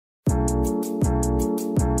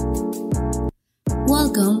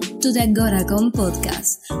Welcome to the Agoracom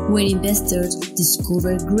podcast, where investors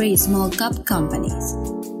discover great small cap companies.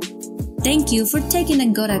 Thank you for taking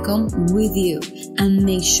Agoracom with you, and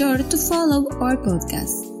make sure to follow our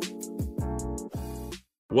podcast.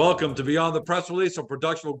 Welcome to Beyond the Press Release, a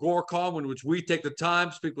production of Agoracom, in which we take the time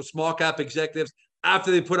to speak with small cap executives after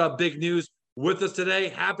they put out big news. With us today,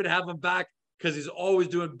 happy to have him back because he's always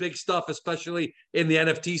doing big stuff, especially in the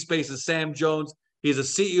NFT space, is Sam Jones. He's a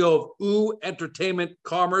CEO of OO Entertainment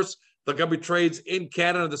Commerce. The company trades in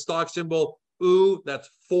Canada, the stock symbol OO, that's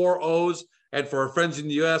 4 O's. And for our friends in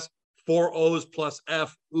the US, 4 O's plus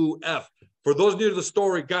F, OOF. For those new to the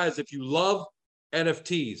story, guys, if you love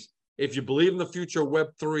NFTs, if you believe in the future of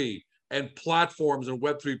Web3 and platforms and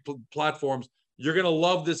Web3 platforms, you're going to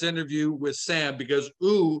love this interview with Sam because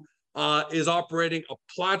OO is operating a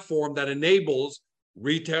platform that enables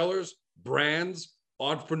retailers, brands,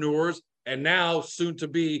 entrepreneurs, and now soon to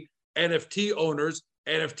be NFT owners,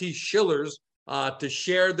 NFT shillers, to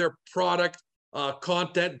share their product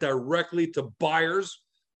content directly to buyers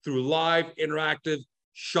through live, interactive,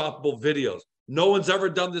 shoppable videos. No one's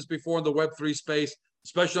ever done this before in the Web3 space,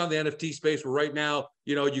 especially on the NFT space, where right now,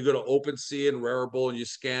 you go to OpenSea and Rarible and you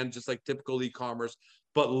scan just like typical e-commerce.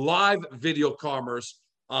 But live video commerce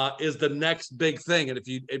is the next big thing. And if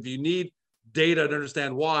you need data to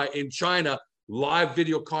understand why, in China, live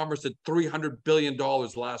video commerce at $300 billion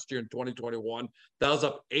last year in 2021. That was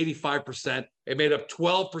up 85%. It made up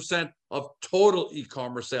 12% of total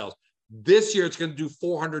e-commerce sales. This year, it's going to do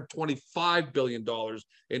 $425 billion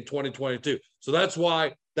in 2022. So that's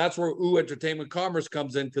where OO Entertainment Commerce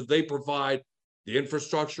comes in, because they provide the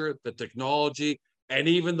infrastructure, the technology, and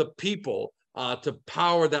even the people to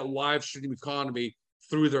power that live stream economy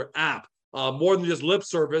through their app. More than just lip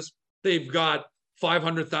service, they've got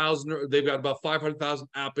about 500,000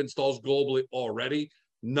 app installs globally already.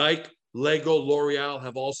 Nike, Lego, L'Oreal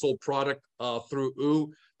have also product through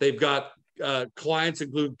OO. They've got clients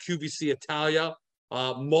including QVC Italia,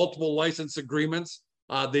 multiple license agreements.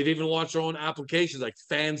 They've even launched their own applications like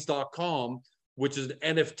fans.com, which is an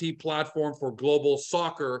NFT platform for global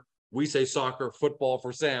soccer. We say soccer, football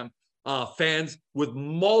for Sam. Fans with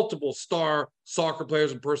multiple star soccer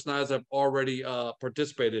players and personalities have already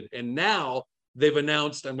participated. And now they've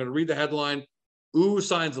announced, I'm going to read the headline, OO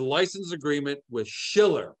signs a license agreement with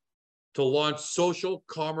Schiller to launch social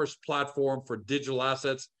commerce platform for digital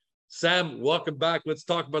assets. Sam, welcome back. Let's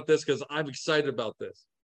talk about this because I'm excited about this.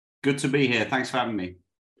 Good to be here. Thanks for having me.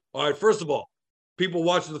 All right, first of all, people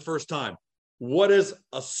watching the first time, what is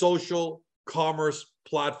a social commerce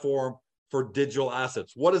platform for digital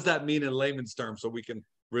assets? What does that mean in layman's terms so we can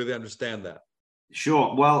really understand that?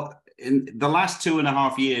 Sure. Well, in the last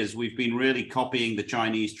 2.5 years, we've been really copying the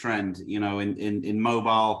Chinese trend, in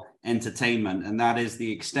mobile entertainment, and that is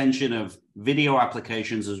the extension of video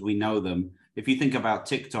applications as we know them. If you think about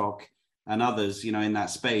TikTok and others, in that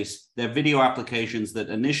space, they're video applications that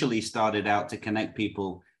initially started out to connect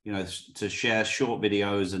people, to share short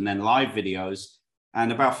videos and then live videos.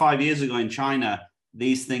 And about 5 years ago in China,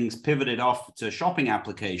 these things pivoted off to shopping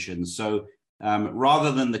applications. So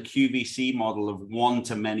rather than the QVC model of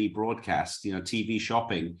one-to-many broadcast, TV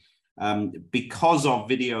shopping, because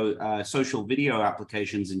of social video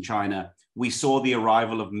applications in China, we saw the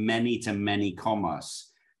arrival of many-to-many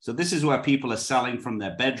commerce. So this is where people are selling from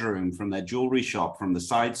their bedroom, from their jewelry shop, from the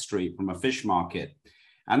side street, from a fish market.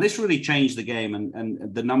 And this really changed the game.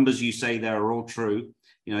 And the numbers you say there are all true.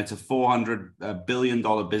 It's a $400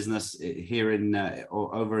 billion business here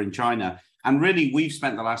over in China. And really, we've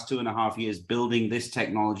spent the last 2.5 years building this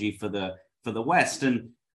technology for the West. And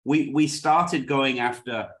we started going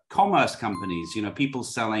after commerce companies, people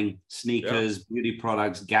selling sneakers, beauty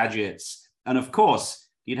products, gadgets. And of course,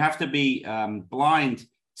 you'd have to be blind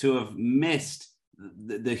to have missed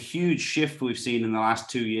the huge shift we've seen in the last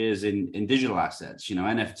 2 years in digital assets,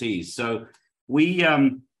 NFTs. So we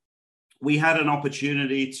had an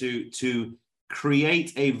opportunity to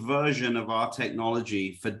create a version of our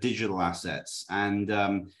technology for digital assets. And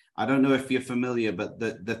I don't know if you're familiar, but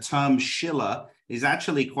the term Schiller is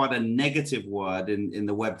actually quite a negative word in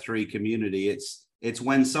the Web3 community. It's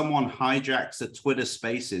when someone hijacks a Twitter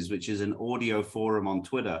Spaces, which is an audio forum on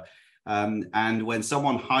Twitter. And when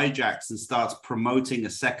someone hijacks and starts promoting a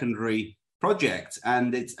secondary project,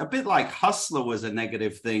 and it's a bit like Hustler was a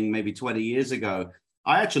negative thing maybe 20 years ago.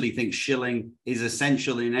 I actually think shilling is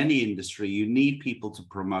essential in any industry. You need people to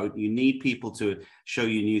promote. You need people to show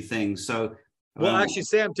you new things. So, well, actually,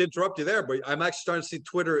 Sam, to interrupt you there, but I'm actually starting to see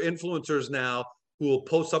Twitter influencers now who will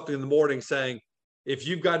post something in the morning saying, if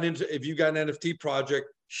you've got an NFT project,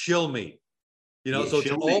 shill me. You know, Yeah, so it's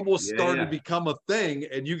Schilling. almost Yeah, starting yeah. to become a thing,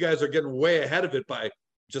 and you guys are getting way ahead of it by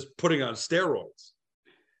just putting on steroids.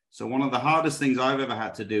 So one of the hardest things I've ever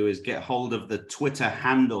had to do is get hold of the Twitter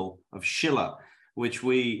handle of Schiller, which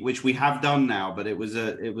we have done now, but it was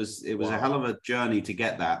a hell of a journey to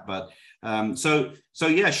get that. But so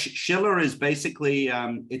yeah, Schiller is basically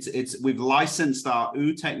we've licensed our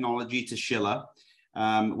OO technology to Schiller,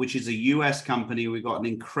 which is a US company. We've got an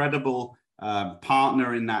incredible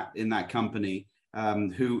partner in that company.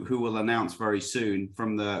 Who will announce very soon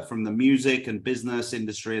from the music and business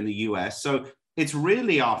industry in the US. So it's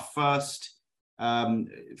really our first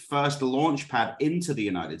launch pad into the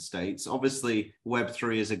United States. Obviously,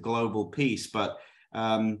 Web3 is a global piece, but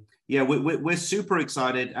yeah, we're super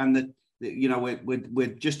excited, and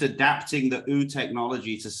we're just adapting the OO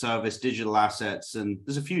technology to service digital assets, and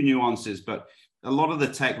there's a few nuances, but a lot of the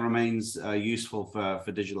tech remains useful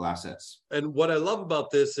for digital assets. And what I love about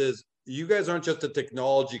this is you guys aren't just a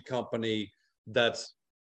technology company that's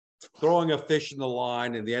throwing a fish in the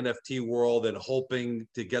line in the NFT world and hoping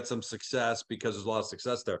to get some success because there's a lot of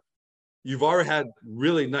success there. You've already had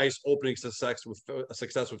really nice opening success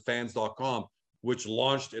with fans.com, which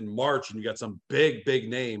launched in March, and you got some big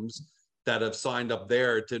names that have signed up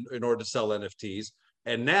there in order to sell NFTs.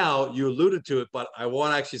 And now you alluded to it, but I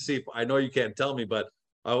want to actually see if I know you can't tell me, but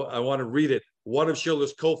I want to read it. One of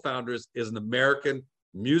Schiller's co-founders is an American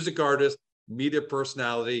music artist, media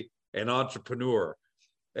personality, and entrepreneur.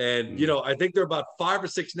 And, you know, I think there are about 5 or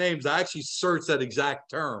 6 names. I actually searched that exact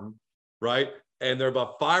term, right? And there are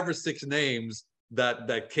about 5 or 6 names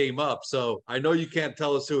that came up. So I know you can't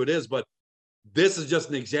tell us who it is, but this is just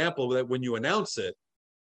an example that when you announce it,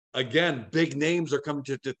 again, big names are coming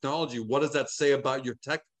to technology. What does that say about your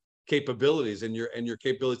tech capabilities and your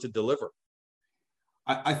capability to deliver?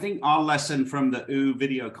 I think our lesson from the OO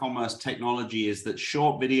video commerce technology is that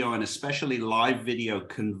short video, and especially live video,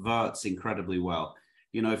 converts incredibly well.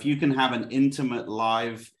 You know, if you can have an intimate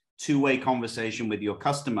live two-way conversation with your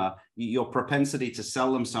customer, your propensity to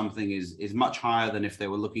sell them something is much higher than if they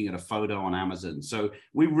were looking at a photo on Amazon. So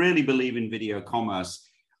we really believe in video commerce.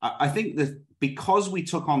 I think that because we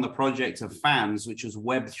took on the project of fans, which was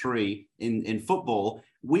Web3 in football,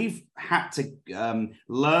 we've had to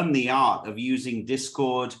learn the art of using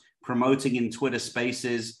Discord, promoting in Twitter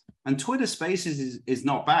Spaces. And Twitter Spaces is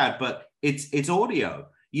not bad, but it's audio.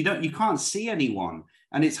 You can't see anyone,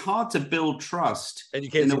 and it's hard to build trust. And you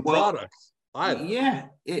can't see products either. Yeah,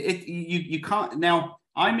 you can't. Now,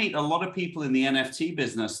 I meet a lot of people in the NFT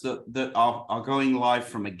business that are going live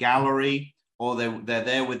from a gallery, or they're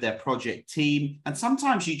there with their project team. And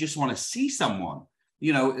sometimes you just want to see someone,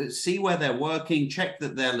 you know, see where they're working, check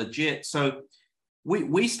that they're legit. So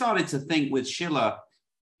we started to think with Schiller,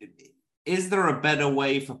 is there a better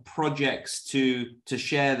way for projects to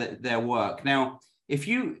share their work? Now,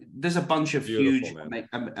 there's a bunch of huge,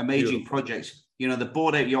 amazing projects, you know, the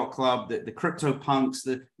Bored Ape Yacht Club, the CryptoPunks,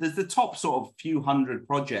 there's the top sort of few hundred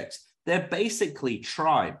projects. They're basically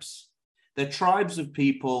tribes. They're tribes of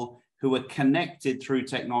people who are connected through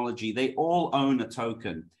technology. They all own a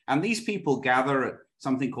token. And these people gather at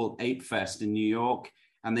something called Ape Fest in New York,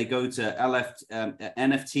 and they go to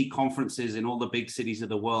NFT conferences in all the big cities of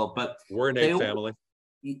the world. But we're an Ape family.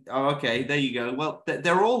 Oh, okay, there you go. Well,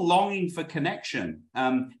 they're all longing for connection,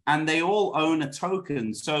 and they all own a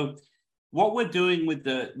token. So what we're doing with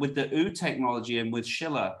the OO technology and with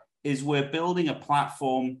Schiller is we're building a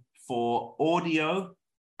platform for audio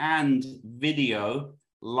and video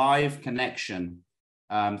live connection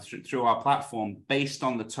through our platform based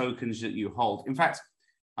on the tokens that you hold. In fact,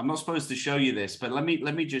 I'm not supposed to show you this, but let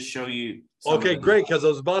me just show you. Okay, great, because I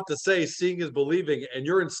was about to say seeing is believing, and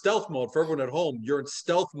you're in stealth mode. For everyone at home, you're in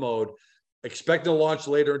stealth mode, expect to launch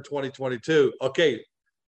later in 2022. Okay,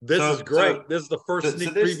 this is great. This is the first sneak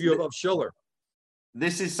preview of Schiller.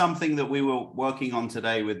 This is something that we were working on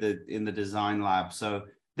today in the design lab. So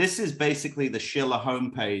this is basically the Schiller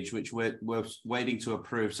homepage, which we're waiting to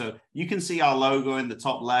approve. So you can see our logo in the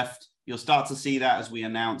top left. You'll start to see that as we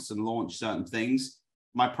announce and launch certain things.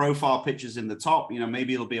 My profile picture's in the top. You know,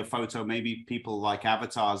 maybe it'll be a photo. Maybe people like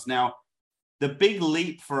avatars. Now, the big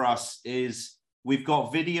leap for us is we've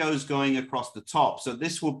got videos going across the top. So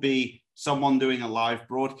this will be someone doing a live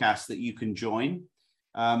broadcast that you can join.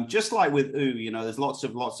 Just like with OO, you know, there's lots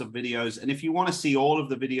of videos. And if you want to see all of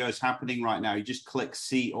the videos happening right now, you just click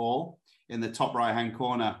see all in the top right-hand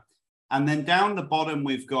corner. And then down the bottom,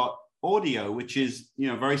 we've got audio, which is, you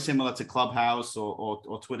know, very similar to Clubhouse or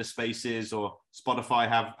Twitter Spaces, or Spotify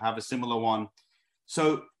have a similar one.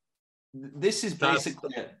 So this is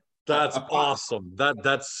basically that's awesome.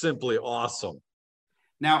 That's simply awesome.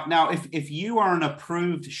 Now, if you are an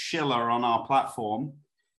approved shiller on our platform,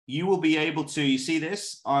 you will be able to, you see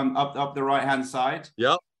this on up the right-hand side?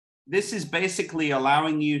 Yep. This is basically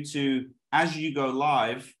allowing you to, as you go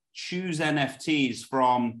live, choose NFTs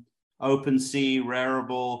from OpenSea,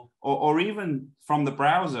 Rarible, or even from the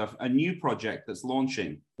browser, a new project that's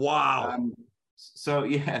launching. Wow. So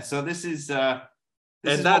this is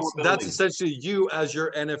that's essentially you as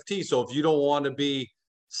your NFT. So if you don't want to be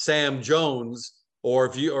Sam Jones, or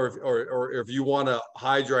if you want to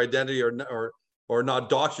hide your identity or not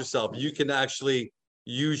dox yourself, you can actually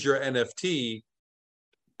use your NFT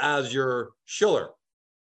as your shiller.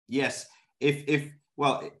 Yes. So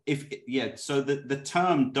the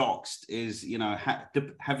term doxed is,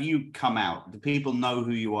 have you come out? Do people know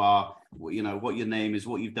who you are? You know what your name is,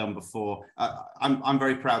 what you've done before. I'm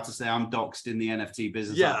very proud to say I'm doxed in the NFT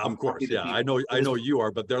business. Yeah, of course. Yeah, I know you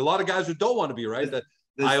are, but there are a lot of guys who don't want to be, right? That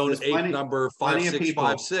I own ape number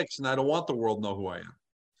 5656, and I don't want the world to know who I am.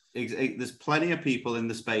 There's plenty of people in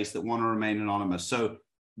the space that want to remain anonymous. So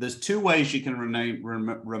there's two ways you can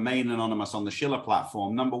remain anonymous on the Shiller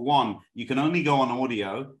platform. Number one, you can only go on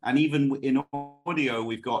audio, and even in audio,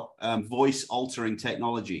 we've got voice altering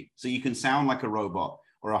technology, so you can sound like a robot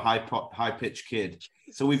or a high-pitched kid.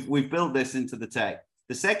 So we've built this into the tech.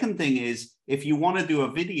 The second thing is, if you want to do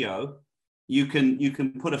a video, you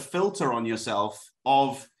can put a filter on yourself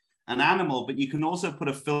of an animal, but you can also put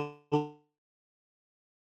a filter,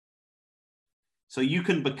 so you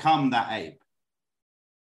can become that ape.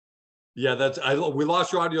 Yeah, we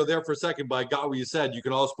lost your audio there for a second, but I got what you said. You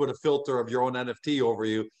can also put a filter of your own NFT over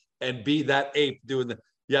you and be that ape doing the.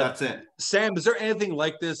 Yeah, that's it. Sam, is there anything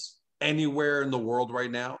like this anywhere in the world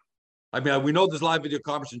right now? I mean, we know there's live video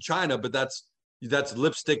commerce in China, but that's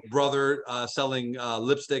Lipstick Brother selling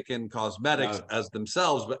lipstick and cosmetics as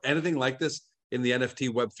themselves. But anything like this in the NFT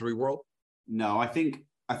Web3 world? No, I think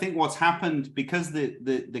what's happened, because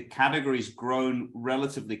the category's grown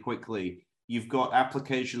relatively quickly. You've got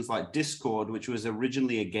applications like Discord, which was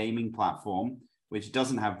originally a gaming platform, which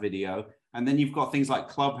doesn't have video. And then you've got things like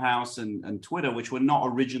Clubhouse and Twitter, which were not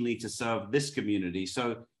originally to serve this community.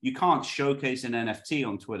 So you can't showcase an NFT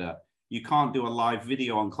on Twitter. You can't do a live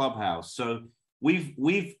video on Clubhouse. So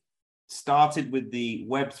we've started with the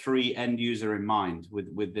Web3 end user in mind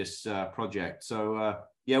with this project. So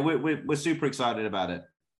we're super excited about it.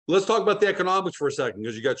 Let's talk about the economics for a second,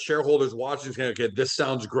 because you got shareholders watching saying, okay, this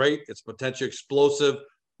sounds great. It's potentially explosive.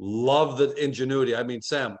 Love the ingenuity. I mean,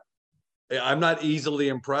 Sam, I'm not easily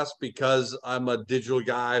impressed because I'm a digital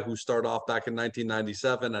guy who started off back in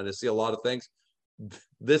 1997 and I see a lot of things.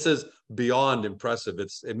 This is beyond impressive.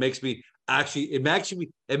 It actually makes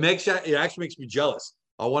me jealous.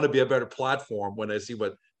 I want to be a better platform when I see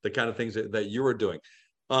what the kind of things that you are doing.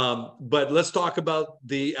 But let's talk about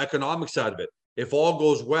the economic side of it. If all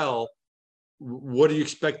goes well, what do you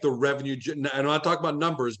expect the revenue? And I'm not talking about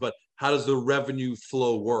numbers, but how does the revenue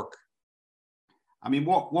flow work? I mean,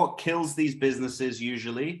 what kills these businesses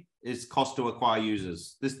usually is cost to acquire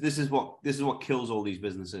users. This is what kills all these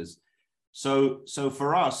businesses. So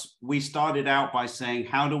for us, we started out by saying,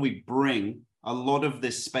 how do we bring a lot of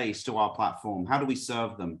this space to our platform? How do we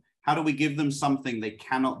serve them? How do we give them something they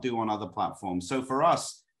cannot do on other platforms? So for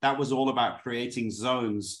us, that was all about creating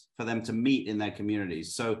zones for them to meet in their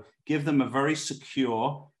communities. So give them a very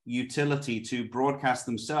secure utility to broadcast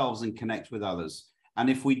themselves and connect with others. And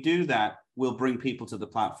if we do that, we'll bring people to the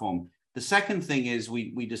platform. The second thing is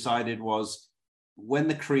we decided was, when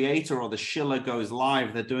the creator or the shiller goes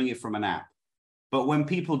live, they're doing it from an app. But when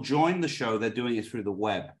people join the show, they're doing it through the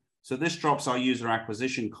web. So this drops our user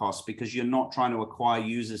acquisition costs, because you're not trying to acquire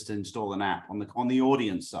users to install an app on the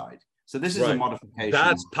audience side. So this is a modification.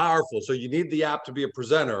 That's powerful. So you need the app to be a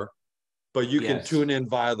presenter, but you can tune in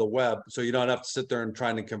via the web. So you don't have to sit there and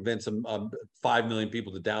trying to convince 5 million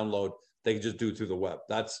people to download. They can just do it through the web.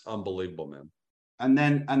 That's unbelievable, man. And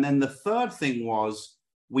then the third thing was,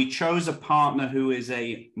 we chose a partner who is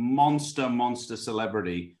a monster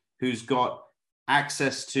celebrity, who's got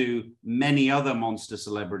access to many other monster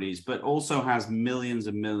celebrities, but also has millions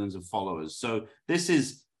and millions of followers. So this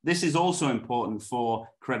is also important for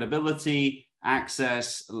credibility,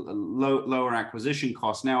 access, lower acquisition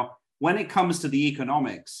costs. Now, when it comes to the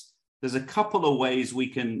economics, there's a couple of ways we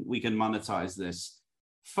can monetize this.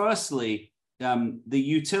 Firstly, the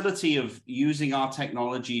utility of using our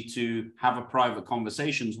technology to have a private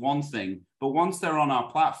conversation is one thing, but once they're on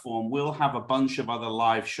our platform, we'll have a bunch of other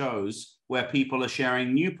live shows where people are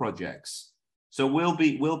sharing new projects. So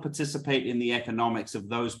we'll participate in the economics of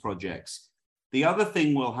those projects. The other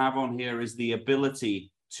thing we'll have on here is the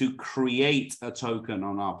ability to create a token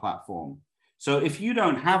on our platform. So if you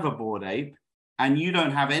don't have a Bored Ape and you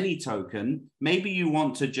don't have any token, maybe you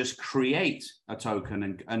want to just create a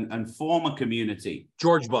token and form a community.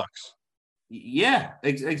 George Bucks. Yeah,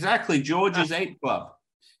 exactly. George's Ape Club.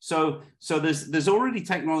 So there's already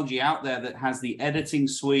technology out there that has the editing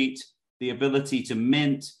suite, the ability to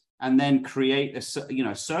mint, and then create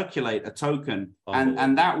circulate a token,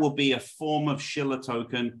 and that will be a form of Schiller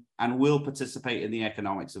token, and will participate in the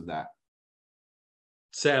economics of that.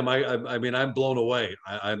 Sam, I mean, I'm blown away.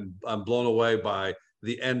 I'm blown away by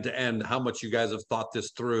the end to end, how much you guys have thought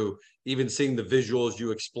this through. Even seeing the visuals,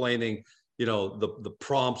 you explaining, the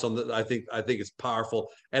prompts on the. I think it's powerful,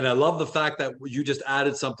 and I love the fact that you just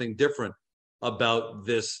added something different about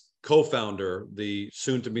this co-founder, the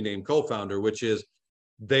soon to be named co-founder, which is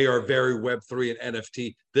they are very Web3 and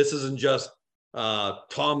NFT. This isn't just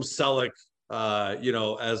Tom Selleck,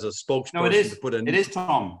 as a spokesperson. No, it is. To put in. It is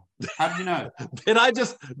Tom. How did you know? did I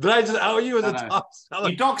just out you as a Tom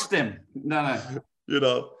Selleck? You doxed him. No.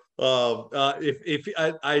 If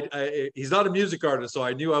he's not a music artist, so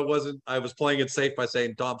I knew I was playing it safe by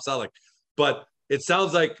saying Tom Selleck. But it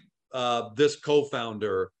sounds like this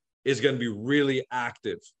co-founder is going to be really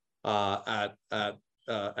active at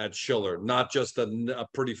Schiller, not just a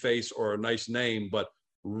pretty face or a nice name, but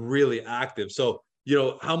really active. So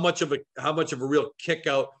how much of a real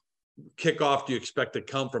kickoff do you expect to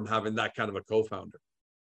come from having that kind of a co-founder?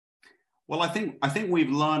 Well, I think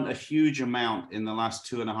we've learned a huge amount in the last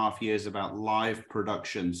 2.5 years about live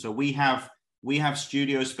production. So we have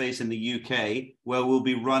studio space in the UK where we'll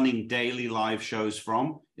be running daily live shows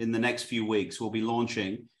from in the next few weeks. We'll be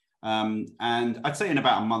launching, and I'd say in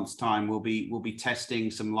about a month's time we'll be testing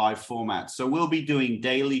some live formats. So we'll be doing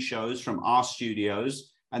daily shows from our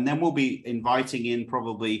studios, and then we'll be inviting in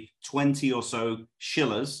probably 20 or so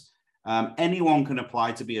Schillers. Anyone can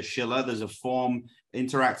apply to be a Schiller. There's a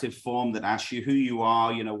interactive form that asks you who you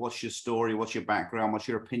are, what's your story, what's your background, what's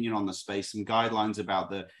your opinion on the space, some guidelines about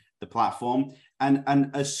the platform. And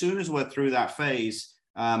as soon as we're through that phase,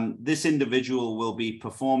 this individual will be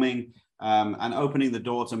performing and opening the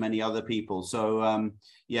door to many other people. So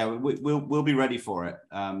we'll be ready for it.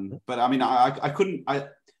 But I mean, I couldn't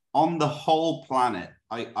on the whole planet,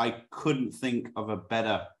 I couldn't think of a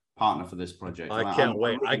better partner for this project. I can't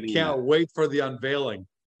wait. I can't wait for the unveiling.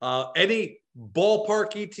 Any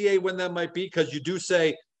ballpark ETA when that might be? Because you do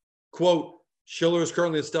say, quote, Schiller is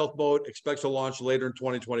currently in stealth mode, expects to launch later in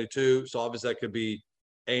 2022. So obviously that could be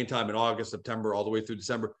anytime in August, September, all the way through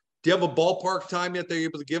December. Do you have a ballpark time yet that you're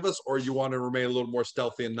able to give us, or you want to remain a little more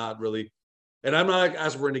stealthy and not really? And I'm not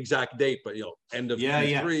asking for an exact date, but end of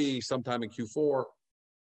Q3, sometime in Q4.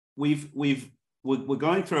 We're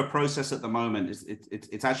going through a process at the moment.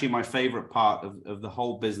 It's actually my favorite part of the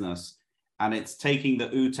whole business, and it's taking the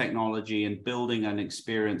OO technology and building an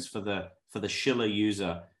experience for the Schiller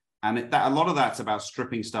user. And a lot of that's about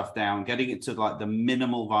stripping stuff down, getting it to like the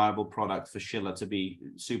minimal viable product for Schiller to be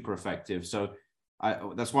super effective. So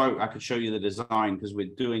that's why I could show you the design, because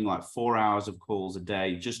we're doing like 4 hours of calls a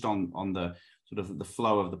day just on the sort of the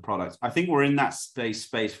flow of the product. I think we're in that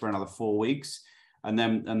space for another 4 weeks. And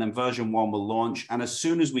then version 1 will launch. And as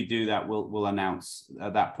soon as we do that, we'll announce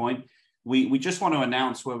at that point. We just want to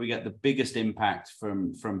announce where we get the biggest impact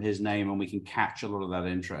from his name, and we can catch a lot of that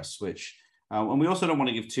interest, and we also don't want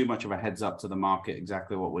to give too much of a heads up to the market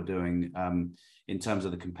exactly what we're doing in terms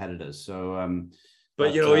of the competitors. So,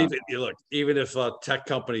 even if a tech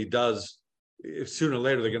company does, sooner or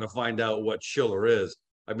later, they're going to find out what Schiller is.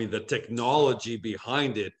 I mean, the technology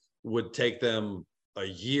behind it would take them a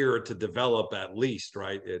year to develop at least,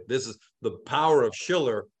 right? This is the power of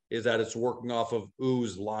Schiller, is that it's working off of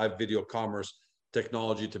OO's live video commerce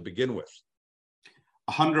technology to begin with.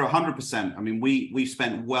 100%. I mean, we've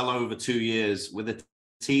spent well over 2 years with a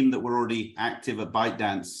team that were already active at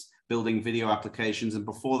ByteDance building video applications, and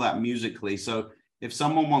before that Musical.ly. So if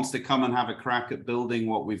someone wants to come and have a crack at building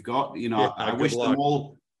what we've got, I wish them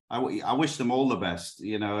all. I wish them all the best,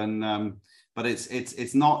 but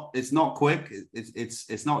it's not quick.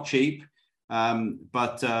 It's not cheap.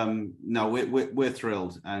 But no, we're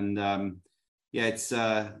thrilled, and it's.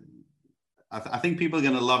 I think people are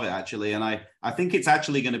going to love it, actually, and I think it's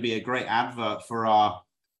actually going to be a great advert for our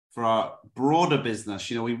broader business.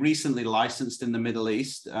 We recently licensed in the Middle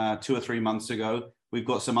East 2 or 3 months ago. We've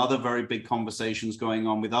got some other very big conversations going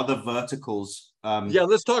on with other verticals.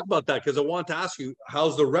 Let's talk about that, because I want to ask you,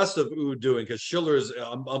 how's the rest of OO doing? Because Schiller is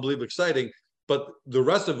unbelievably exciting, but the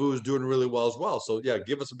rest of OO is doing really well as well. So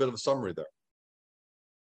give us a bit of a summary there.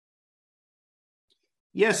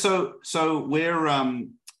 Yeah, so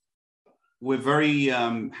we're very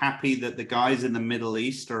happy that the guys in the Middle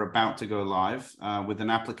East are about to go live with an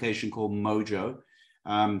application called Mojo.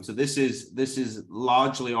 So this is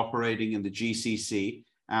largely operating in the GCC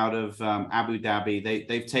out of Abu Dhabi.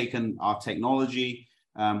 They've taken our technology.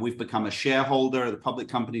 We've become a shareholder. The public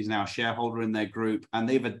company is now a shareholder in their group, and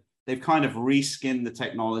they've kind of reskinned the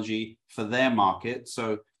technology for their market.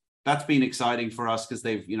 So that's been exciting for us because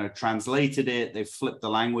they've translated it. They've flipped the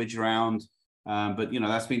language around, but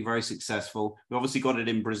that's been very successful. We obviously got it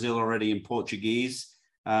in Brazil already, in Portuguese.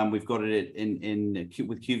 We've got it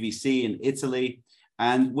with QVC in Italy,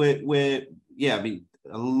 and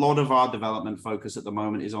a lot of our development focus at the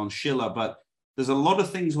moment is on Schiller, but there's a lot of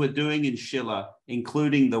things we're doing in Schiller,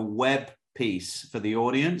 including the web piece for the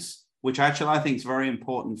audience, which actually I think is very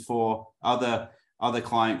important for other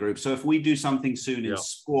client groups. So if we do something soon in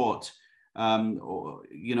sport, or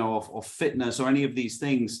fitness or any of these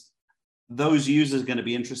things, those users are going to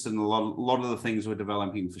be interested in a lot of the things we're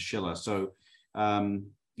developing for Schiller. So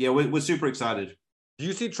we're super excited. Do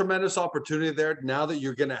you see tremendous opportunity there now that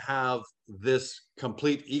you're going to have this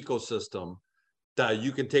complete ecosystem that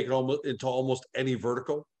you can take it into almost any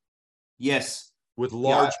vertical? Yes. With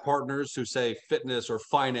large partners who say fitness or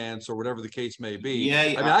finance or whatever the case may be. Yeah.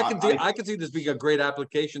 I mean, I can see this being a great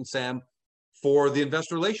application, Sam, for the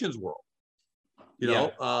investor relations world.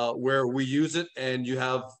 Where we use it, and you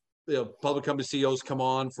have public company CEOs come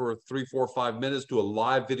on for 3, 4, 5 minutes, do a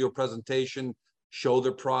live video presentation, show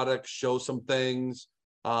their products, show some things.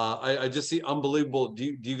 I just see unbelievable.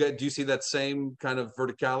 Do you see that same kind of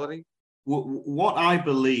verticality? What I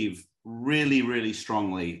believe really, really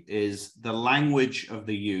strongly is the language of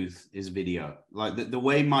the youth is video. Like the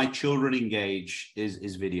way my children engage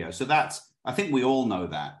is video. So I think we all know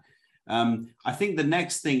that. I think the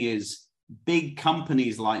next thing is big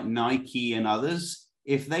companies like Nike and others.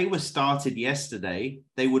 If they were started yesterday,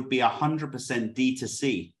 they would be 100%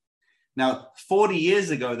 D2C. Now, 40 years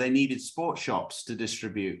ago, they needed sports shops to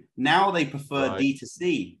distribute. Now they prefer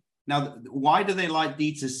D2C. Now, why do they like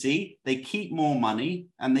D2C? They keep more money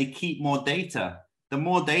and they keep more data. The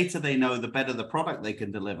more data they know, the better the product they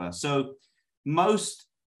can deliver. So most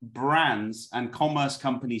brands and commerce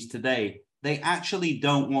companies today, they actually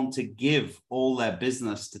don't want to give all their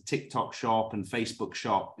business to TikTok Shop and Facebook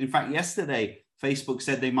Shop. In fact, yesterday, Facebook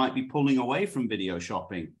said they might be pulling away from video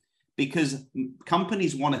shopping because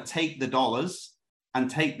companies want to take the dollars and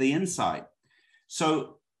take the insight.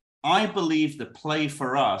 So I believe the play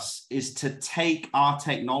for us is to take our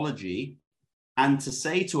technology and to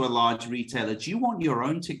say to a large retailer, do you want your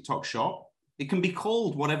own TikTok Shop? It can be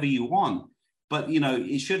called whatever you want, but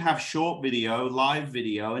it should have short video, live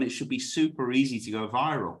video, and it should be super easy to go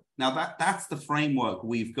viral. Now that's the framework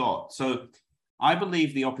we've got. So I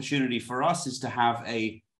believe the opportunity for us is to have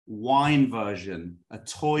a wine version, a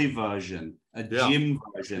toy version, a gym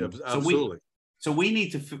version. Yeah, absolutely. So we need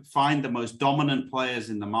to find the most dominant players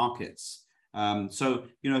in the markets.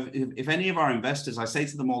 If any of our investors, I say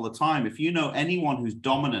to them all the time, if you know anyone who's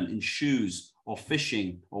dominant in shoes or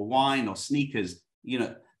fishing or wine or sneakers,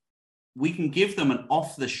 we can give them an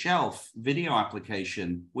off-the-shelf video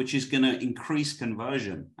application, which is going to increase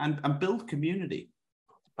conversion and build community.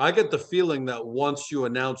 I get the feeling that once you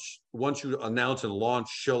announce and launch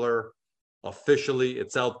Schiller officially,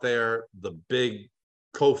 it's out there, the big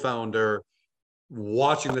co-founder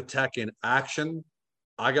watching the tech in action,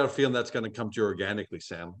 I got a feeling that's going to come to you organically,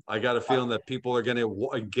 Sam. I got a feeling that people are going to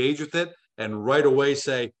engage with it and right away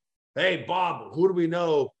say, hey, Bob, who do we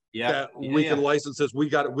know that we can license this? We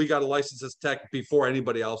got to license this tech before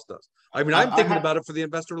anybody else does. I mean, I'm thinking about it for the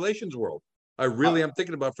investor relations world. I really am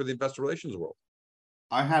thinking about it for the investor relations world.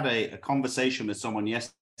 I had a conversation with someone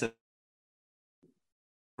yesterday,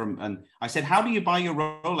 and I said, how do you buy your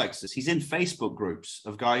Rolexes? He's in Facebook groups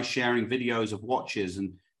of guys sharing videos of watches,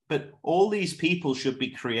 but all these people should be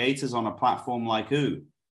creators on a platform like Ooh.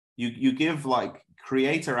 You give like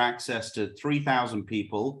creator access to 3,000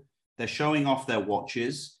 people. They're showing off their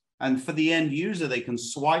watches, and for the end user, they can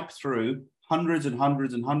swipe through hundreds and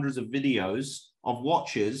hundreds and hundreds of videos of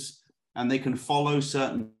watches, and they can follow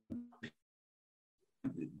certain.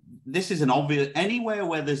 This is an obvious, anywhere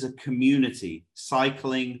where there's a community,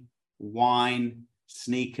 cycling, wine,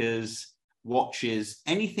 sneakers, watches,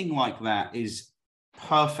 anything like that is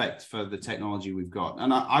perfect for the technology we've got.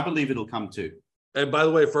 And I believe it'll come too. And by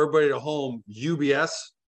the way, for everybody at home, UBS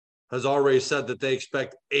has already said that they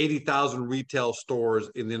expect 80,000 retail stores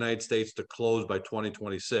in the United States to close by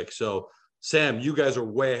 2026. So Sam, you guys are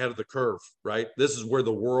way ahead of the curve, right? This is where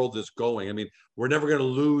the world is going. I mean, we're never going to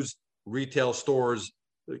lose retail stores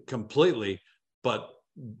completely, but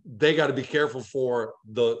they got to be careful for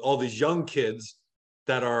all these young kids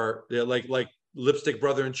that are like Lipstick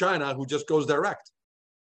Brother in China who just goes direct.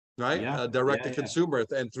 right? Yeah. Direct to consumer,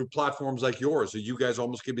 and through platforms like yours. So you guys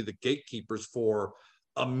almost can be the gatekeepers for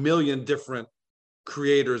a million different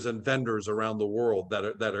creators and vendors around the world that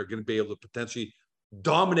are going to be able to potentially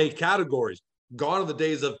dominate categories. Gone are the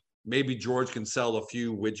days of maybe George can sell a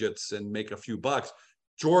few widgets and make a few bucks.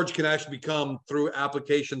 George can actually become, through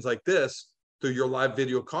applications like this, through your live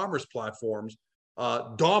video commerce platforms,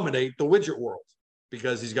 dominate the widget world,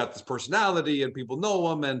 because he's got this personality and people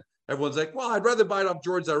know him, and everyone's like, well, I'd rather buy it off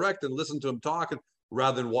George Direct and listen to him talking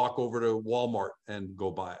rather than walk over to Walmart and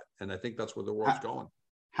go buy it. And I think that's where the world's going.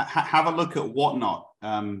 Have a look at Whatnot.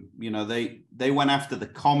 They went after the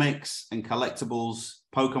comics and collectibles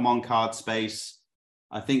Pokemon card space.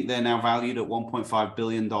 I think they're now valued at $1.5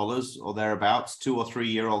 billion or thereabouts, 2 or 3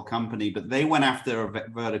 year old company, but they went after a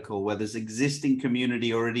vertical where there's existing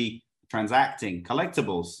community already transacting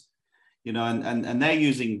collectibles, and they're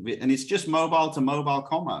using, and it's just mobile to mobile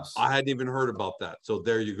commerce. I hadn't even heard about that. So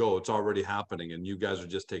there you go. It's already happening, and you guys are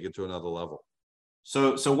just taking it to another level.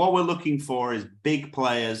 So what we're looking for is big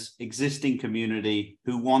players, existing community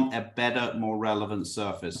who want a better, more relevant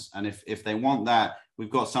surface. And if they want that,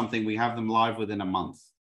 we've got something. We have them live within a month.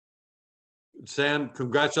 Sam,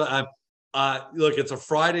 congratulations. Look, it's a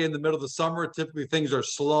Friday in the middle of the summer. Typically things are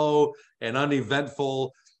slow and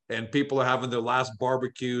uneventful, and people are having their last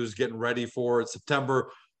barbecues, getting ready for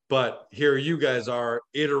September. But here you guys are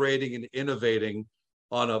iterating and innovating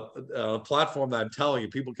on a platform that I'm telling you,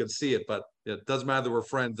 people can see it, but it doesn't matter that we're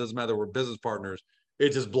friends, doesn't matter that we're business partners.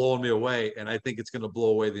 It's just blowing me away. And I think it's going to blow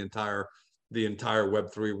away the entire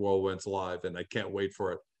Web3 world when it's live. And I can't wait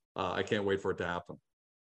for it. I can't wait for it to happen.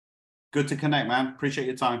 Good to connect, man. Appreciate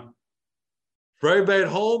your time. For everybody at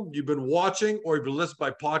home, you've been watching or you've been listening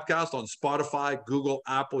by podcast on Spotify, Google,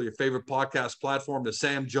 Apple, your favorite podcast platform, to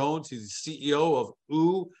Sam Jones. He's the CEO of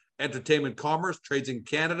OO Entertainment Commerce, trades in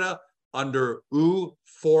Canada under OO,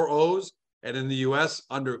 4 O's, and in the US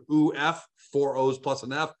under OOF, 4 O's plus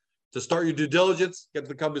an F. To start your due diligence, get to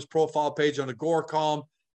the company's profile page on Agoracom,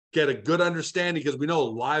 get a good understanding, because we know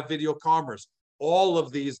live video commerce, all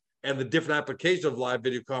of these and the different applications of live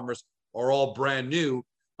video commerce are all brand new,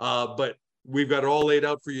 but we've got it all laid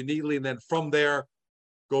out for you neatly. And then from there,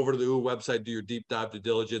 go over to the OO website, do your deep dive due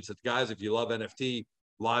diligence. And guys, if you love NFT,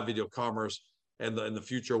 live video commerce, and the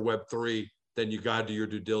future of Web3, then you got to do your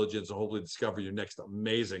due diligence and hopefully discover your next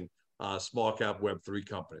amazing small cap Web3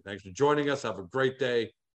 company. Thanks for joining us. Have a great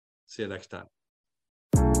day. See you next time.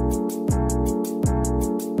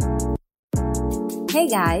 Hey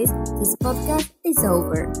guys, this podcast is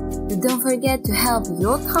over. But don't forget to help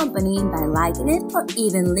your company by liking it or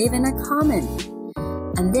even leaving a comment.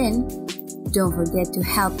 And then, don't forget to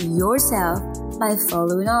help yourself by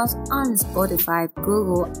following us on Spotify,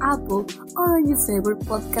 Google, Apple, or on your favorite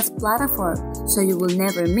podcast platform, so you will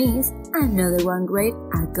never miss another one great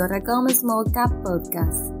Agoracom Small Cap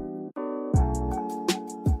podcast.